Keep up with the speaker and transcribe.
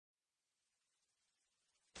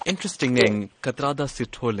Interesting name, Kathrada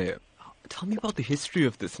Sithole. Tell me about the history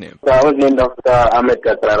of this name. So I was named after Ahmed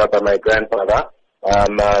Kathrada by my grandfather.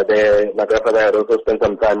 My grandfather had also spent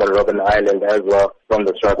some time on Robben Island as well from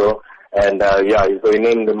the struggle. And so he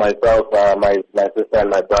named myself, my sister and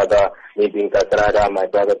my brother, me being Kathrada, my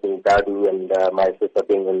brother being Dadu, and my sister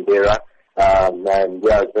being Indira.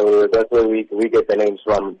 So that's where we get the names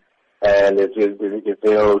from. And it's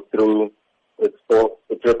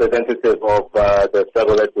representative of the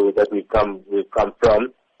struggle that we've come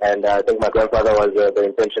from. And I think my grandfather the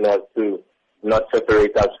intention was to not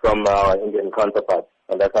separate us from our Indian counterparts.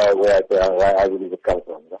 And that's where I believe it comes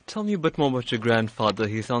from. Tell me a bit more about your grandfather.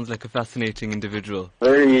 He sounds like a fascinating individual.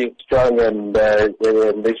 Very strong and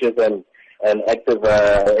ambitious and active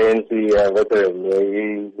ANC veteran.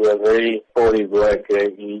 He was very for his work.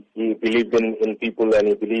 He believed in people, and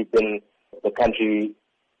he believed in the country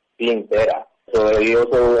being better. So he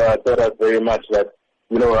also taught us very much that,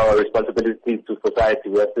 our responsibilities to society.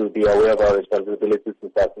 We have to be aware of our responsibilities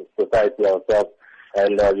to society ourselves,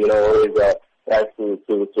 and always try to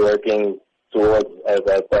working towards a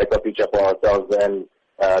brighter future for ourselves and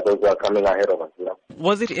those who are coming ahead of us.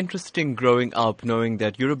 Was it interesting growing up knowing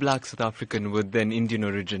that you're a black South African with an Indian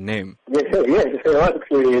origin name? Yes, it was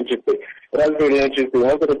really interesting.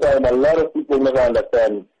 Most of the time, a lot of people never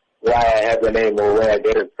understand why I have the name or where I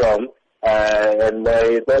get it from. I've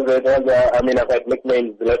had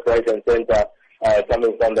nicknames left, right, and center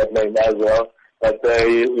coming from that name as well. But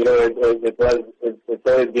it's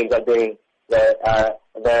always been something that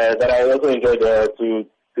I also enjoyed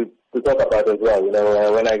to talk about as well.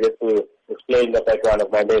 When I get to explain the background of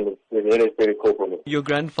my name, it is very cool for me. Your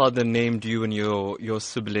grandfather named you and your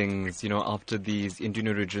siblings, after these Indian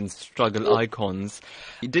origin struggle icons.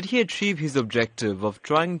 Did he achieve his objective of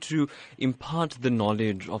trying to impart the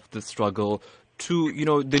knowledge of the struggle to,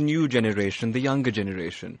 the new generation, the younger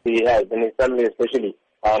generation? He has, in his family especially.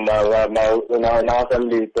 In our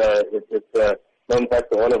family, it's known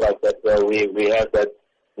fact to all of us that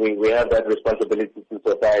we have that responsibility to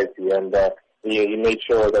society, and he made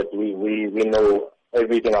sure that we know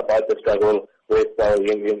everything about the struggle with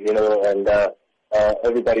and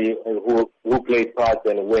everybody who played parts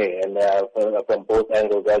and where, and from both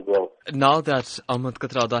angles as well. Now that Ahmed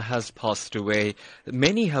Kathrada has passed away,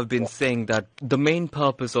 many have been saying that the main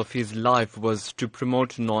purpose of his life was to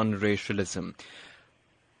promote non-racialism.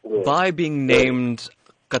 Yes. By being named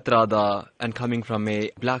Kathrada and coming from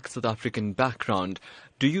a black South African background,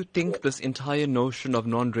 do you think this entire notion of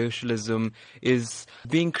non-racialism is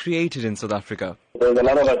being created in South Africa? There's a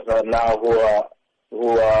lot of us now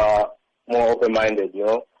who are more open-minded,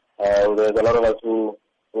 There's a lot of us who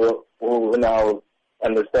now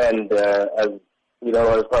understand, as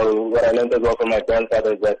what I learned as well from my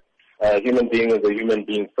grandfather, is that a human being is a human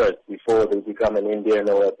being first before they become an Indian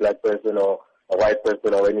or a black person or a white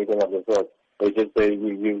person or anything of the sort. It's just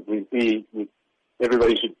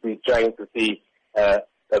everybody should be trying to see a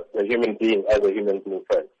human being as a human being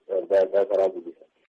first. That's what I believe.